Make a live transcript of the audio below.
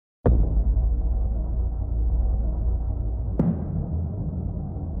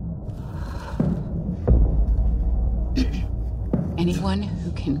Anyone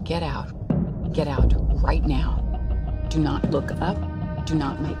who can get out right now. Do not look up. Do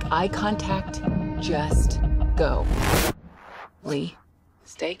not make eye contact. Just go. Lee,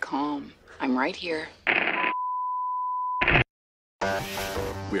 stay calm. I'm right here.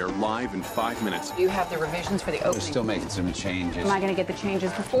 We are live in 5 minutes. You have the revisions for the opening. We're still making some changes. Am I going to get the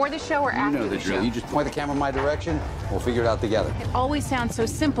changes before the show or after the show? You know the drill. You just point the camera my direction, we'll figure it out together. It always sounds so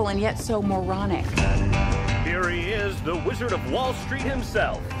simple and yet so moronic. Here he is, the Wizard of Wall Street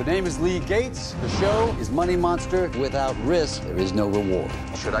himself. The name is Lee Gates. The show is Money Monster. Without risk, there is no reward.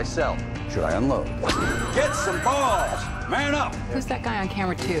 Should I sell? Should I unload? Get some balls! Man up! Who's that guy on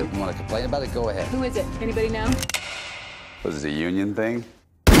camera 2? You want to complain about it? Go ahead. Who is it? Anybody know? Was it a union thing?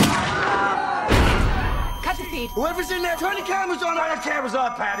 Cut the feed. Whoever's in there, turn the cameras on. Turn the cameras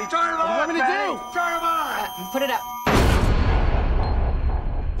on, Patty. Turn them on. What do you want me to do? Turn them on. Put it up.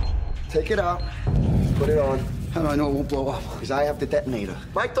 Take it out. Put it on. How do I know it won't blow up? Because I have the detonator.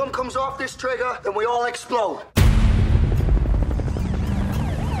 My thumb comes off this trigger, then we all explode.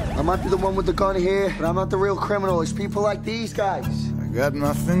 I might be the one with the gun here, but I'm not the real criminal. It's people like these guys. I got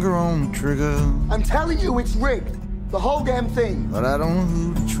my finger on the trigger, I'm telling you, it's rigged. The whole damn thing. but I don't know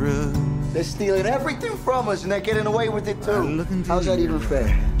who to trust. They're stealing everything from us, and they're getting away with it, too. How's that even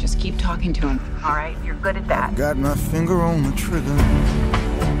fair? Just keep talking to him. All right, you're good at that. Got my finger on the trigger.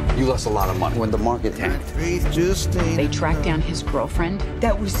 You lost a lot of money when the market My tanked. faith just ain't They tracked down his girlfriend.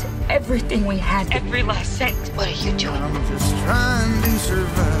 That was everything we had, every last cent. What are you doing? I'm just trying to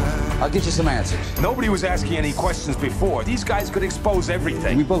survive. I'll get you some answers. Nobody was asking any questions before. These guys could expose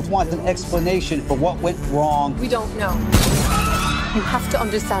everything. We both want an explanation for what went wrong. We don't know. You have to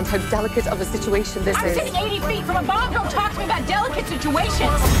understand how delicate of a situation this I'm is. sitting 80 feet from a bomb. Don't talk to me about delicate situations.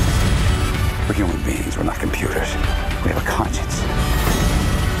 We're human beings. We're not computers. We have a conscience.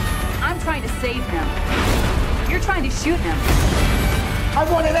 I'm trying to save him. You're trying to shoot him. I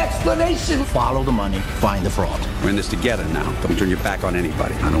want an explanation. Follow the money, find the fraud. We're in this together now. Don't turn your back on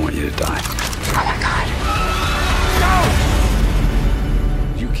anybody. I don't want you to die. Oh, my God.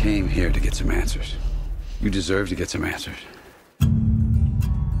 No! You came here to get some answers. You deserve to get some answers.